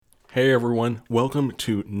Hey everyone, welcome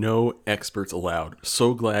to No Experts Allowed.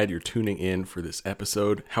 So glad you're tuning in for this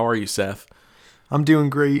episode. How are you, Seth? I'm doing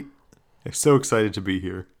great. I'm so excited to be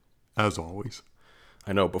here, as always.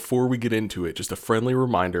 I know, before we get into it, just a friendly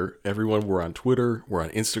reminder everyone, we're on Twitter, we're on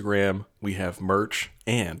Instagram, we have merch,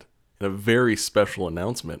 and a very special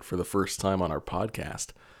announcement for the first time on our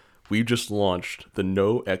podcast. We just launched the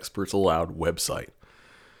No Experts Allowed website.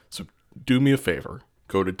 So do me a favor,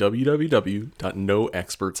 go to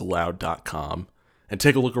www.noexpertsallowed.com and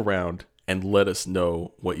take a look around and let us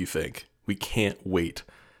know what you think. We can't wait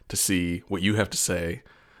to see what you have to say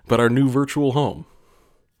about our new virtual home.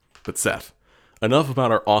 But Seth, enough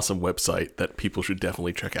about our awesome website that people should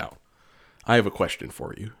definitely check out. I have a question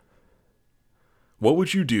for you. What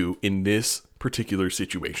would you do in this particular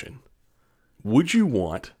situation? Would you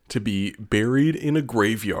want to be buried in a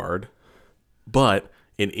graveyard, but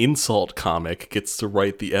an insult comic gets to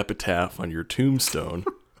write the epitaph on your tombstone,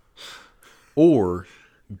 or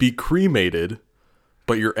be cremated,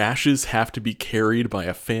 but your ashes have to be carried by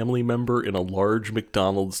a family member in a large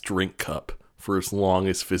McDonald's drink cup for as long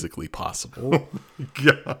as physically possible?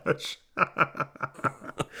 Gosh.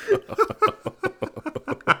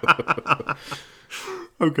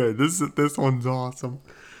 Okay, this one's awesome.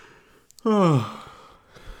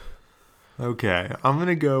 Okay, I'm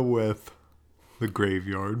gonna go with the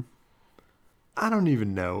graveyard. I don't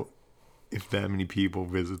even know if that many people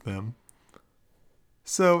visit them.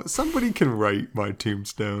 So somebody can write my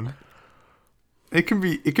tombstone. It can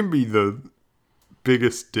be the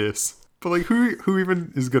biggest diss. But like who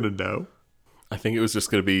even is gonna know? I think it was just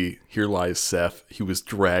going to be, here lies Seth. He was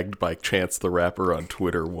dragged by Chance the Rapper on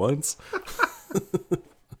Twitter once.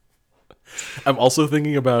 I'm also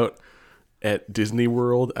thinking about at Disney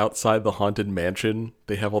World outside the Haunted Mansion,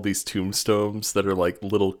 they have all these tombstones that are like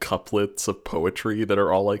little couplets of poetry that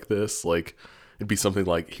are all like this. Like, it'd be something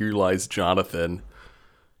like, here lies Jonathan.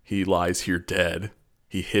 He lies here dead.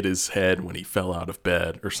 He hit his head when he fell out of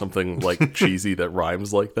bed, or something like cheesy that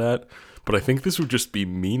rhymes like that. But I think this would just be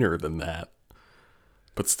meaner than that.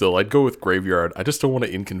 But still, I'd go with graveyard. I just don't want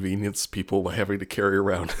to inconvenience people by having to carry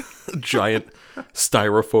around a giant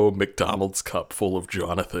styrofoam McDonald's cup full of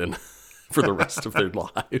Jonathan for the rest of their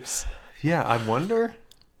lives. Yeah, I wonder.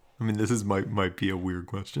 I mean, this is might be a weird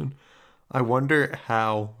question. I wonder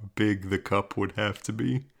how big the cup would have to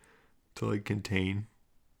be to like contain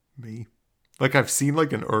me. Like I've seen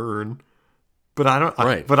like an urn, but I don't.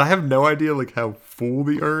 Right. But I have no idea like how full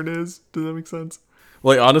the urn is. Does that make sense?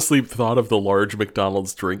 Well, I honestly thought of the large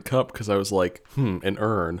McDonald's drink cup because I was like, an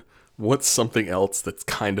urn. What's something else that's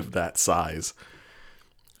kind of that size?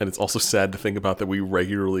 And it's also sad to think about that we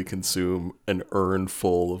regularly consume an urn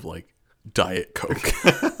full of like Diet Coke.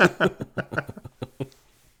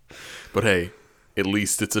 But hey, at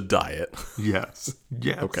least it's a diet. Yes.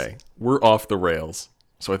 Yes. Okay, we're off the rails.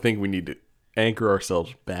 So I think we need to anchor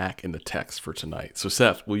ourselves back in the text for tonight. So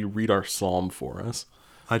Seth, will you read our psalm for us?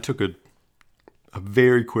 I took a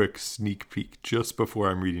very quick sneak peek just before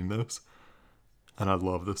I'm reading this, and I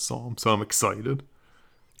love this psalm, so I'm excited.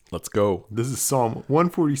 Let's go. This is Psalm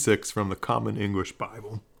 146 from the Common English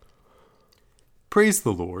Bible. Praise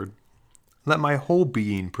the Lord. Let my whole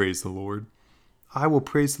being praise the Lord. I will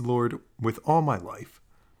praise the Lord with all my life.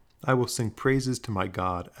 I will sing praises to my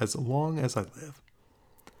God as long as I live.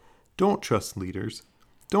 Don't trust leaders.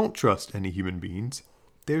 Don't trust any human beings.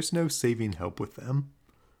 There's no saving help with them.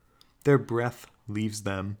 Their breath leaves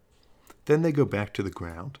them. Then they go back to the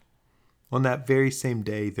ground. On that very same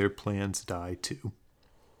day, their plans die too.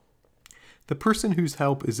 The person whose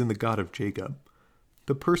help is in the God of Jacob,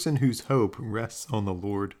 the person whose hope rests on the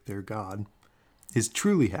Lord their God, is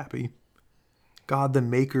truly happy. God, the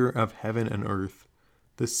maker of heaven and earth,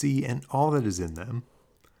 the sea and all that is in them.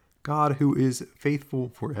 God, who is faithful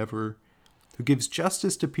forever, who gives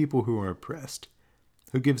justice to people who are oppressed,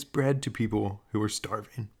 who gives bread to people who are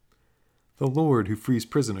starving. The Lord who frees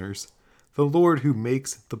prisoners, the Lord who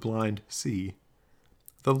makes the blind see,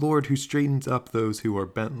 the Lord who straightens up those who are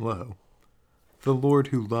bent low, the Lord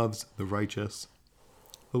who loves the righteous,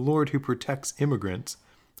 the Lord who protects immigrants,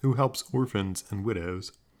 who helps orphans and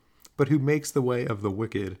widows, but who makes the way of the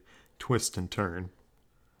wicked twist and turn.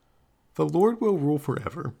 The Lord will rule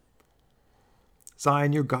forever.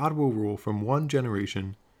 Zion, your God will rule from one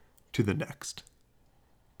generation to the next.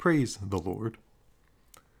 Praise the Lord.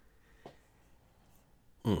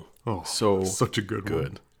 Oh, So such a good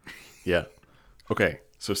one. Yeah. Okay,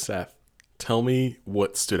 so Seth, tell me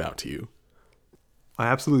what stood out to you. I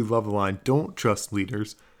absolutely love the line, don't trust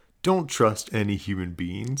leaders. Don't trust any human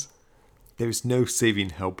beings. There's no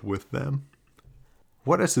saving help with them.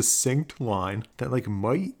 What a succinct line that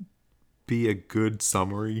might be a good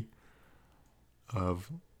summary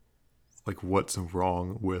of like what's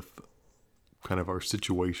wrong with kind of our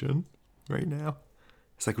situation right now.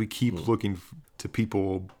 It's like we keep looking to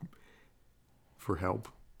people for help,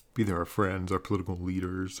 be they our friends, our political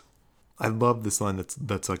leaders. I love this line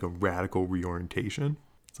that's like a radical reorientation.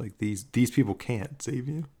 It's like these people can't save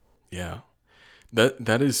you. Yeah.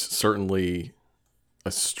 That is certainly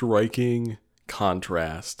a striking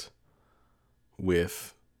contrast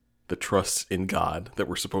with the trust in God that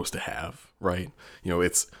we're supposed to have, right?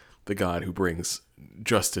 It's the God who brings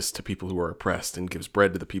justice to people who are oppressed and gives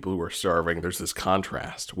bread to the people who are starving. There's this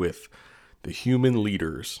contrast with the human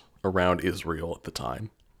leaders around Israel at the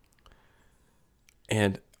time.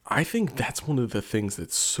 And I think that's one of the things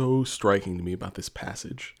that's so striking to me about this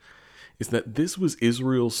passage, is that this was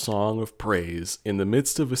Israel's song of praise in the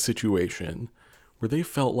midst of a situation where they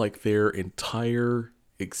felt like their entire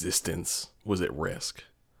existence was at risk.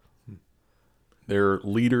 There are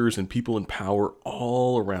leaders and people in power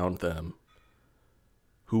all around them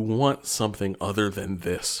who want something other than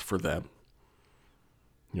this for them.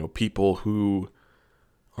 People who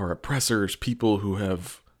are oppressors, people who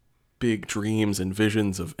have big dreams and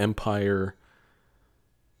visions of empire,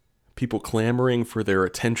 people clamoring for their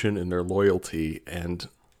attention and their loyalty, and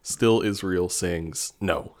still Israel sings,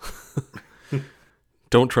 no.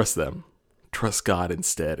 Don't trust them. Trust God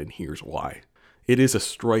instead, and here's why. It is a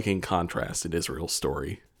striking contrast in Israel's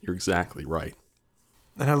story. You're exactly right.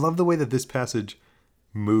 And I love the way that this passage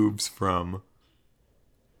moves from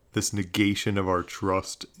this negation of our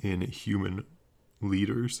trust in human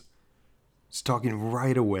leaders. It's talking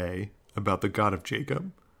right away about the God of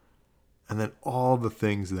Jacob, and then all the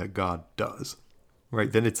things that God does.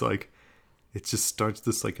 Right? Then it's like, it just starts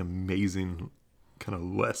this like amazing kind of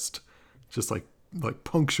list, just like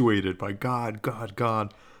punctuated by God, God,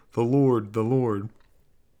 God, the Lord, the Lord.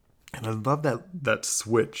 And I love that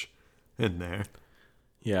switch in there.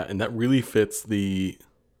 Yeah, and that really fits the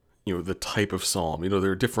type of psalm.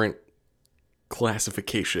 There are different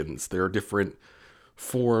classifications. There are different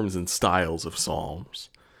forms and styles of psalms.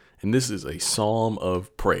 And this is a psalm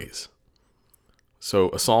of praise. So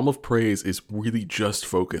a psalm of praise is really just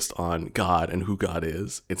focused on God and who God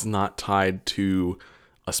is. It's not tied to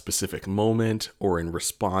a specific moment or in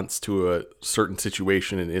response to a certain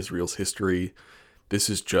situation in Israel's history.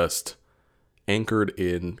 This is just anchored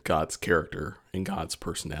in God's character and God's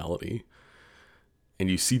personality. And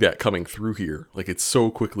you see that coming through here. Like, it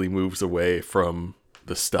so quickly moves away from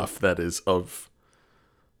the stuff that is of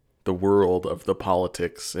the world, of the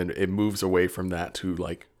politics, and it moves away from that to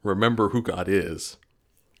like remember who God is,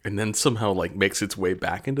 and then somehow like makes its way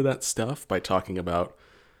back into that stuff by talking about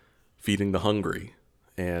feeding the hungry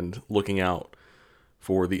and looking out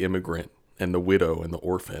for the immigrant and the widow and the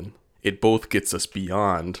orphan. It both gets us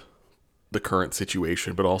beyond the current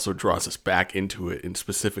situation, but also draws us back into it in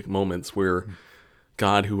specific moments where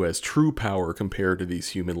God, who has true power compared to these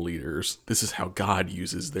human leaders, this is how God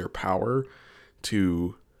uses their power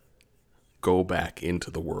to go back into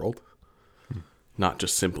the world, not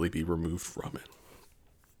just simply be removed from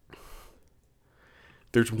it.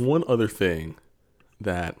 There's one other thing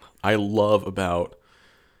that I love about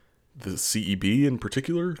the CEB in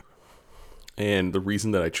particular, and the reason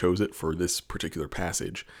that I chose it for this particular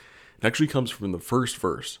passage, it actually comes from the first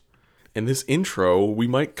verse. And this intro, we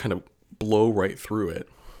might kind of blow right through it,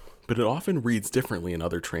 but it often reads differently in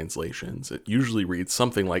other translations. It usually reads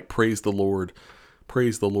something like, praise the Lord,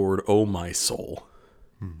 O my soul.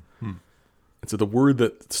 And so the word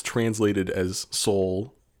that's translated as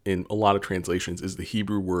soul in a lot of translations is the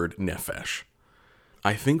Hebrew word nephesh.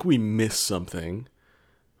 I think we miss something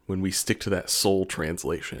when we stick to that soul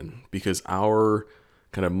translation, because our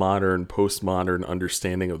kind of modern, postmodern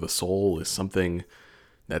understanding of the soul is something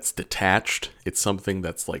that's detached. It's something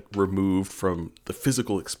that's like removed from the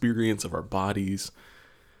physical experience of our bodies.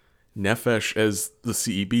 Nephesh, as the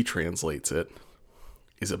CEB translates it,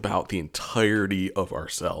 is about the entirety of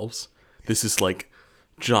ourselves. This is like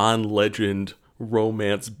John Legend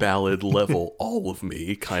romance ballad level, all of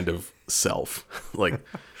me kind of self. Like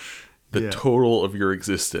the total of your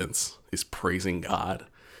existence is praising God.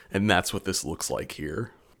 And that's what this looks like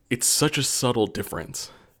here. It's such a subtle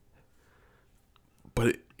difference,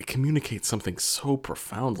 but it communicates something so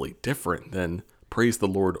profoundly different than praise the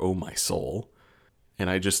Lord, O my soul. And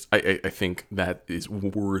I think that is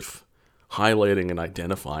worth highlighting and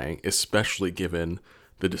identifying, especially given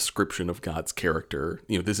the description of God's character.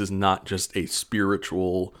 This is not just a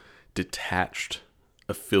spiritual, detached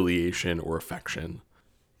affiliation or affection.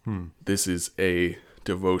 This is a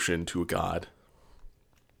devotion to a God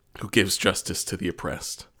who gives justice to the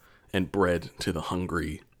oppressed and bread to the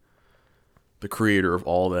hungry, the creator of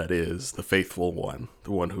all that is, the faithful one,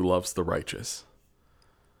 the one who loves the righteous.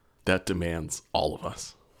 That demands all of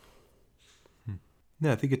us.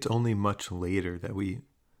 No, I think it's only much later that we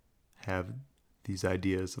have these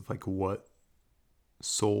ideas of like what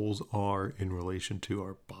souls are in relation to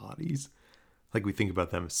our bodies. Like we think about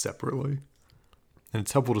them separately. And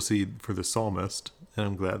it's helpful to see for the psalmist, and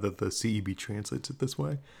I'm glad that the CEB translates it this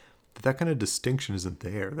way, that kind of distinction isn't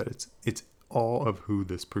there, that it's all of who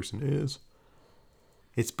this person is.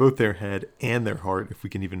 It's both their head and their heart, if we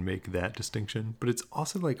can even make that distinction. But it's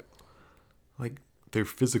also like their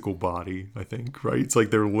physical body, I think, right? It's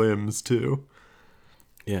like their limbs too.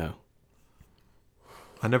 Yeah.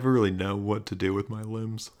 I never really know what to do with my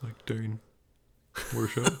limbs, like during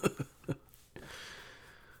worship.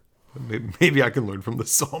 Maybe I can learn from the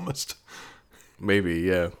psalmist. Maybe,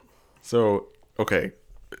 yeah. So, okay.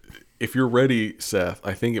 If you're ready, Seth,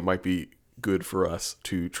 I think it might be good for us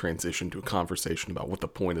to transition to a conversation about what the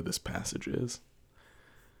point of this passage is.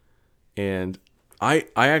 And I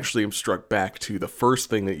actually am struck back to the first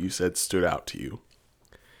thing that you said stood out to you.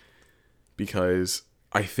 Because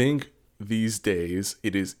I think these days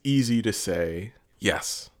it is easy to say,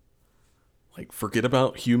 yes, like forget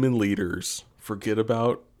about human leaders, forget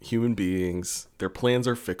about human beings, their plans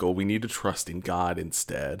are fickle, we need to trust in God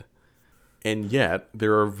instead. And yet,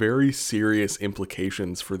 there are very serious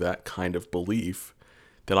implications for that kind of belief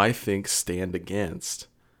that I think stand against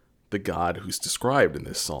the God who's described in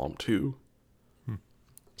this psalm too.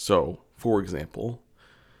 So, for example,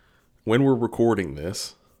 when we're recording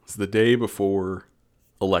this, it's the day before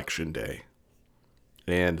Election Day.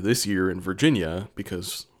 And this year in Virginia,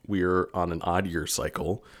 because we're on an odd year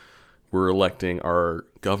cycle, we're electing our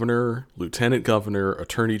governor, lieutenant governor,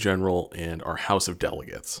 attorney general, and our House of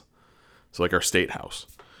Delegates. So like our state house.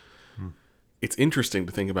 It's interesting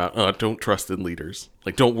to think about, don't trust in leaders.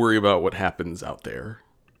 Like, don't worry about what happens out there.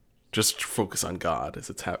 Just focus on God, as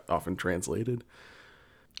it's often translated.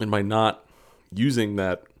 And by not using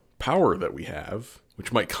that power that we have,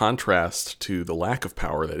 which might contrast to the lack of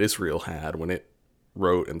power that Israel had when it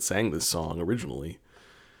wrote and sang this song originally,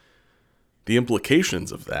 the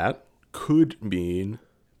implications of that could mean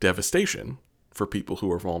devastation for people who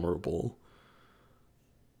are vulnerable,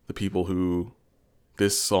 the people who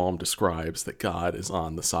this psalm describes that God is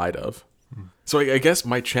on the side of. So I guess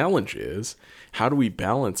my challenge is, how do we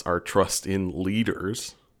balance our trust in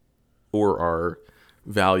leaders or our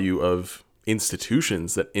value of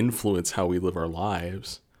institutions that influence how we live our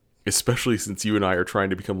lives, especially since you and I are trying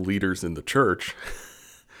to become leaders in the church?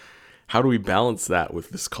 How do we balance that with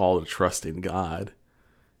this call to trust in God?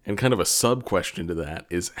 And kind of a sub-question to that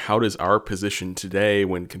is, how does our position today,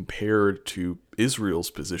 when compared to Israel's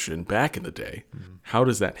position back in the day, how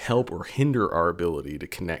does that help or hinder our ability to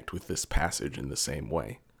connect with this passage in the same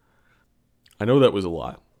way? I know that was a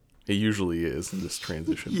lot. It usually is in this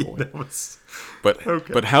transition point.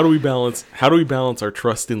 But how do we balance our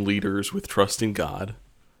trust in leaders with trust in God?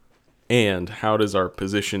 And how does our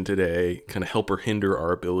position today kind of help or hinder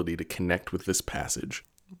our ability to connect with this passage?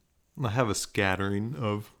 I have a scattering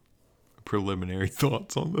of preliminary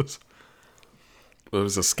thoughts on this. Well,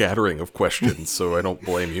 there's a scattering of questions, so I don't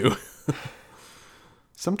blame you.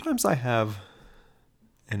 Sometimes I have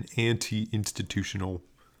an anti-institutional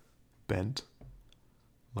bent,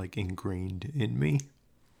 like ingrained in me.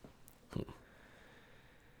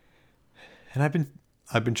 And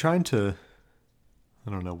I've been trying to, I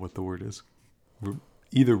don't know what the word is,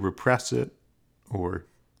 either repress it or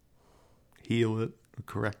heal it or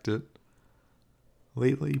correct it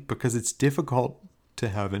lately, because it's difficult to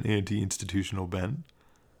have an anti-institutional bent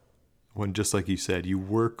when, just like you said, you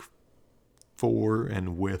work for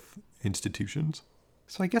and with institutions.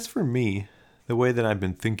 So I guess for me, the way that I've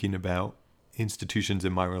been thinking about institutions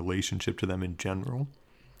and my relationship to them in general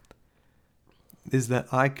is that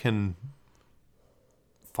I can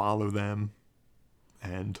follow them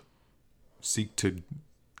and seek to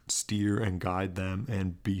steer and guide them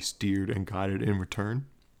and be steered and guided in return.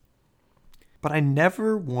 But I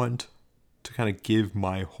never want to kind of give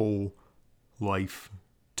my whole life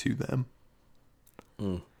to them.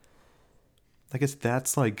 I guess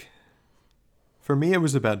that's like, for me, it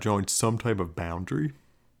was about drawing some type of boundary.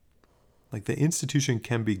 Like, the institution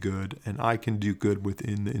can be good and I can do good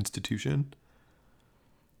within the institution.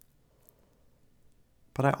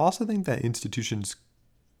 But I also think that institutions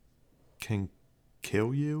can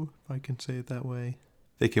kill you, if I can say it that way.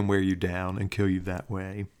 They can wear you down and kill you that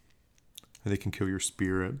way. Or they can kill your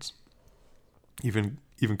spirits. Even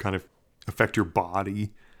kind of affect your body,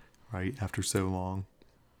 right, after so long.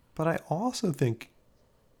 But I also think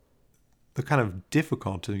the kind of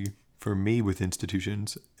difficulty for me with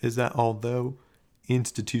institutions is that although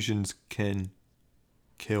institutions can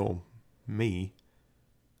kill me,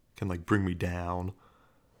 can like bring me down,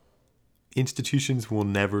 institutions will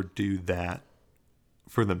never do that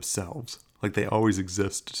for themselves. Like they always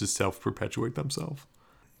exist to self-perpetuate themselves.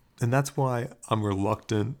 And that's why I'm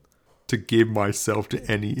reluctant to give myself to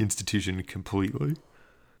any institution completely.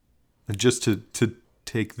 And just to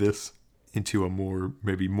take this into a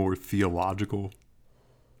maybe more theological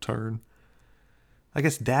turn, I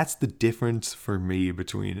guess that's the difference for me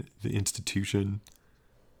between the institution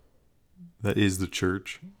that is the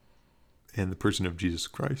church and the person of Jesus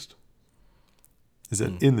Christ. Is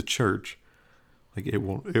that in the church, like it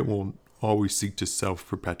won't always seek to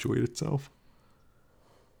self-perpetuate itself.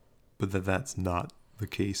 But that's not the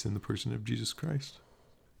case in the person of Jesus Christ.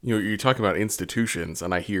 You know, you talk about institutions,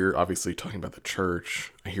 and I hear, obviously, talking about the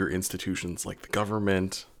church, I hear institutions like the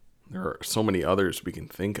government. There are so many others we can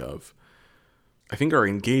think of. I think our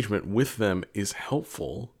engagement with them is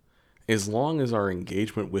helpful as long as our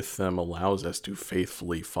engagement with them allows us to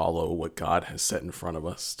faithfully follow what God has set in front of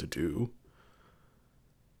us to do.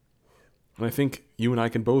 And I think you and I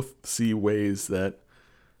can both see ways that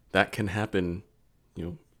can happen, you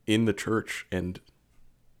know, in the church and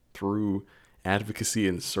through advocacy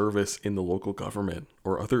and service in the local government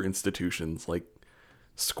or other institutions like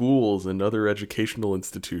schools and other educational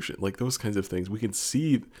institutions, like those kinds of things. We can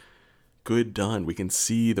see good done. We can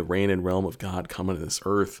see the reign and realm of God come on this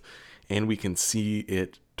earth, and we can see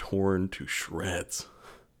it torn to shreds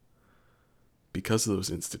because of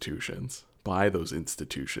those institutions, by those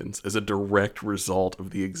institutions, as a direct result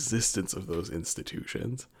of the existence of those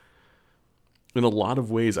institutions. In a lot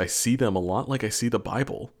of ways, I see them a lot like I see the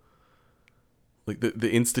Bible. Like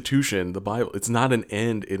the institution, the Bible, it's not an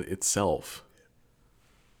end in itself.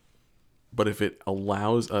 But if it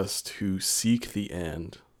allows us to seek the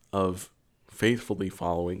end of faithfully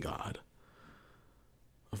following God,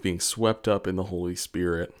 of being swept up in the Holy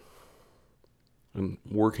Spirit, and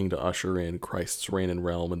working to usher in Christ's reign and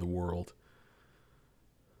realm in the world,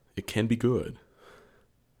 it can be good.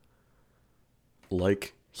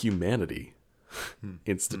 Like humanity,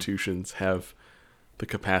 institutions have the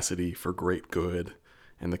capacity for great good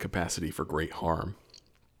and the capacity for great harm.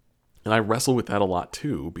 And I wrestle with that a lot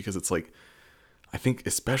too, because it's like, I think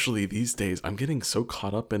especially these days, I'm getting so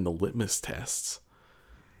caught up in the litmus tests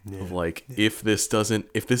of like, if this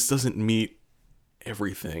doesn't meet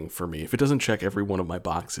everything for me, if it doesn't check every one of my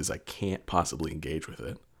boxes, I can't possibly engage with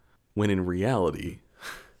it. When in reality,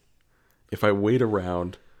 if I wait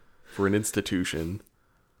around for an institution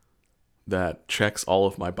that checks all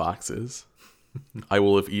of my boxes, I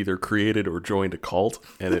will have either created or joined a cult,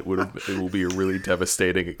 and it will be a really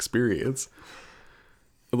devastating experience.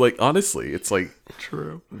 Like, honestly, it's like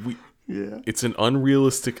True. It's an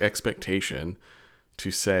unrealistic expectation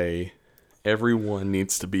to say everyone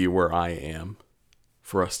needs to be where I am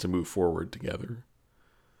for us to move forward together.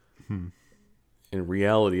 In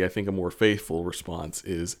reality, I think a more faithful response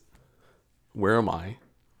is, where am I?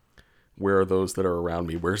 Where are those that are around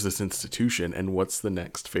me? Where's this institution? And what's the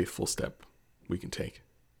next faithful step we can take?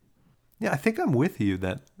 Yeah, I think I'm with you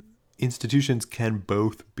that institutions can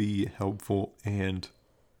both be helpful and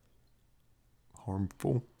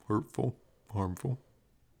harmful, hurtful, harmful.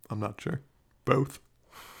 I'm not sure. Both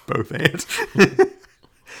and.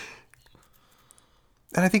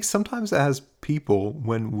 And I think sometimes as people,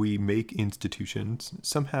 when we make institutions,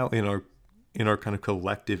 somehow in our kind of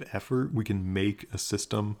collective effort, we can make a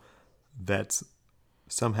system that's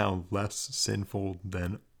somehow less sinful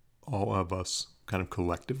than all of us kind of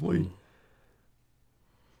collectively.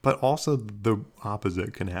 But also the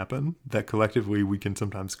opposite can happen, that collectively we can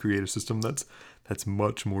sometimes create a system that's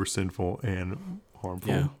much more sinful and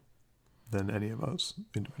harmful than any of us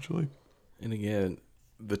individually. And again,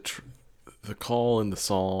 the call in the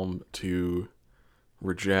psalm to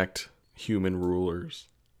reject human rulers,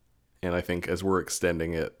 and I think as we're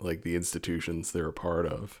extending it, like the institutions they're a part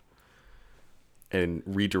of, and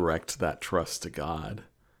redirect that trust to God.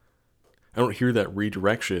 I don't hear that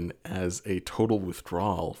redirection as a total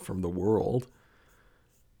withdrawal from the world,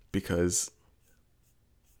 because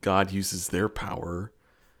God uses their power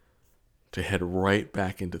to head right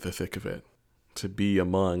back into the thick of it, to be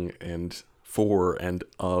among and for and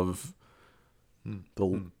of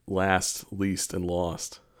the last, least, and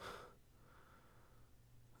lost.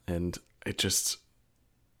 And it's just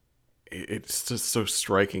so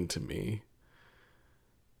striking to me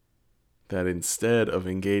that instead of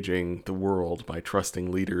engaging the world by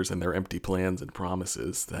trusting leaders and their empty plans and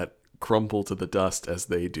promises that crumble to the dust as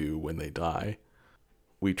they do when they die,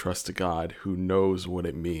 we trust a God who knows what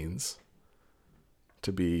it means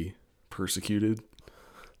to be persecuted,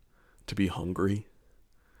 to be hungry,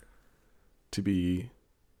 to be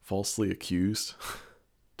falsely accused,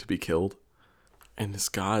 to be killed. And this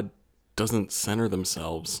God doesn't center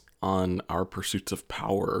themselves on our pursuits of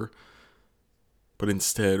power, but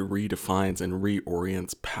instead redefines and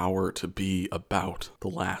reorients power to be about the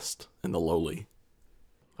last and the lowly.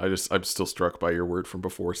 I'm still struck by your word from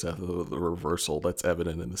before, Seth, the reversal that's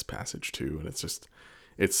evident in this passage too, and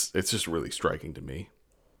it's just really striking to me.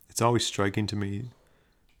 It's always striking to me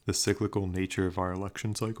the cyclical nature of our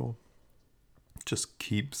election cycle. It just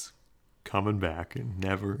keeps coming back and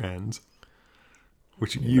never ends.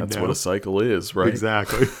 Which that's what a cycle is, right?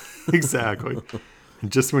 Exactly. Exactly.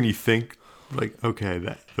 And just when you think, like, okay,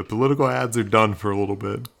 that the political ads are done for a little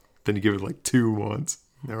bit, then you give it like 2 months,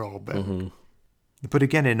 and they're all back. Mm-hmm. But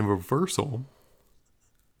again, in a reversal,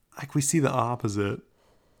 like we see the opposite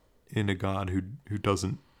in a God who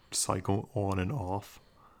doesn't cycle on and off,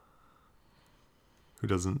 who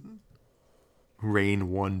doesn't reign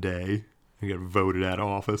one day and get voted out of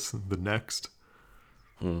office the next.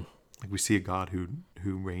 Like we see a God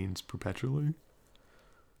who reigns perpetually.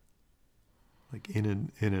 Like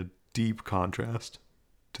in a deep contrast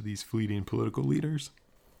to these fleeting political leaders.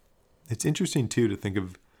 It's interesting too to think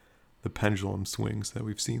of the pendulum swings that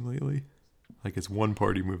we've seen lately. Like as one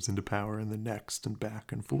party moves into power and the next and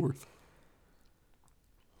back and forth.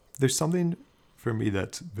 There's something for me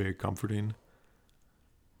that's very comforting.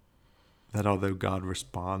 That although God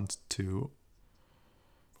responds to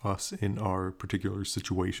us in our particular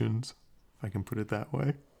situations, if I can put it that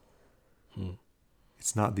way,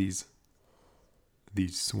 it's not these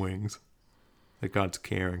swings. That God's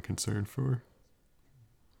care and concern for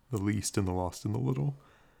the least and the lost and the little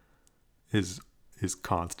is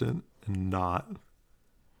constant and not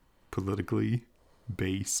politically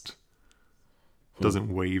based,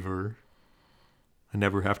 doesn't waver. I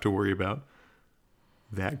never have to worry about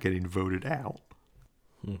that getting voted out.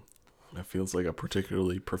 That feels like a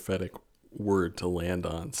particularly prophetic word to land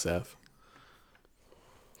on, Seth.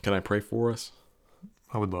 Can I pray for us?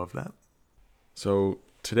 I would love that. So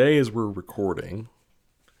today, as we're recording,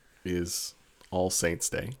 is All Saints'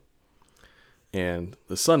 Day. And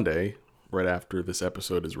the Sunday, right after this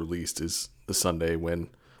episode is released, is the Sunday when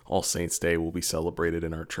All Saints' Day will be celebrated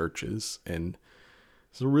in our churches. And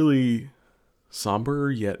it's a really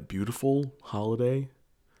somber yet beautiful holiday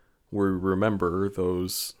where we remember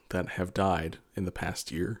those that have died in the past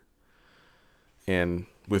year. And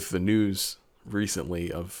with the news recently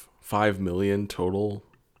of 5 million total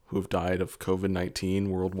who have died of COVID-19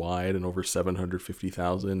 worldwide and over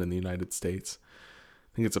 750,000 in the United States,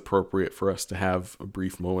 I think it's appropriate for us to have a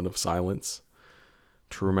brief moment of silence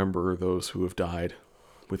to remember those who have died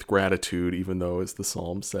with gratitude, even though, as the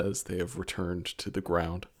psalm says, they have returned to the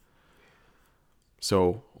ground.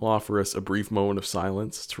 So I'll offer us a brief moment of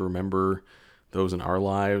silence to remember those in our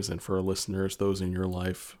lives, and for our listeners, those in your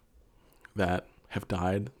life that have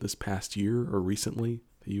died this past year or recently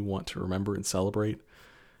that you want to remember and celebrate.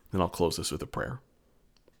 Then I'll close this with a prayer.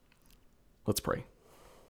 Let's pray.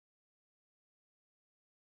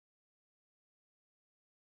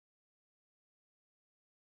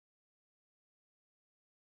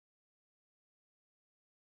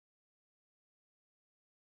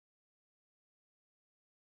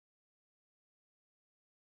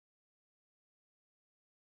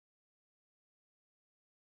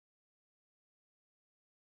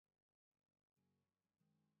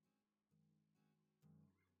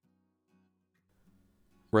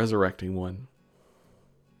 Resurrecting One,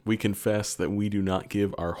 we confess that we do not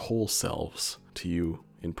give our whole selves to you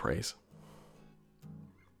in praise.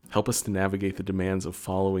 Help us to navigate the demands of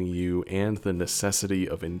following you and the necessity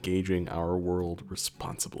of engaging our world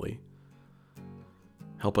responsibly.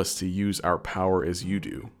 Help us to use our power as you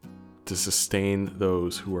do to sustain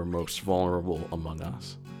those who are most vulnerable among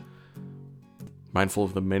us. Mindful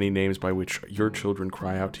of the many names by which your children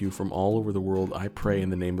cry out to you from all over the world, I pray in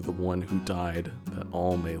the name of the one who died that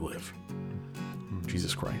all may live,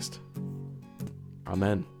 Jesus Christ.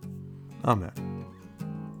 Amen. Amen.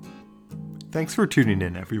 Thanks for tuning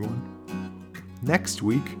in, everyone. Next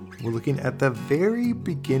week, we're looking at the very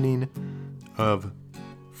beginning of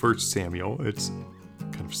 1 Samuel. It's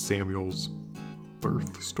kind of Samuel's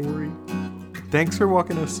birth story. Thanks for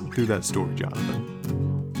walking us through that story,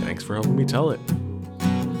 Jonathan. Thanks for helping me tell it.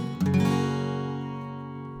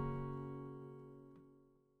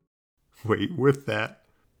 Wait, with that,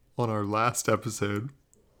 on our last episode,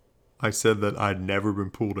 I said that I'd never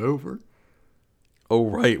been pulled over. Oh,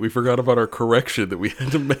 right. We forgot about our correction that we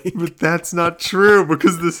had to make. But that's not true,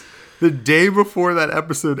 because the day before that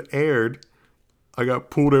episode aired, I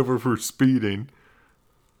got pulled over for speeding.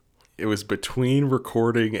 It was between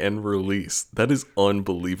recording and release. That is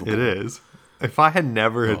unbelievable. It is. If I had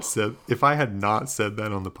not said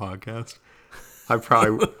that on the podcast, I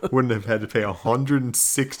probably wouldn't have had to pay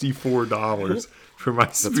 $164 for my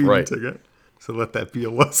speeding ticket. So let that be a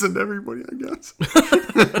lesson to everybody, I guess.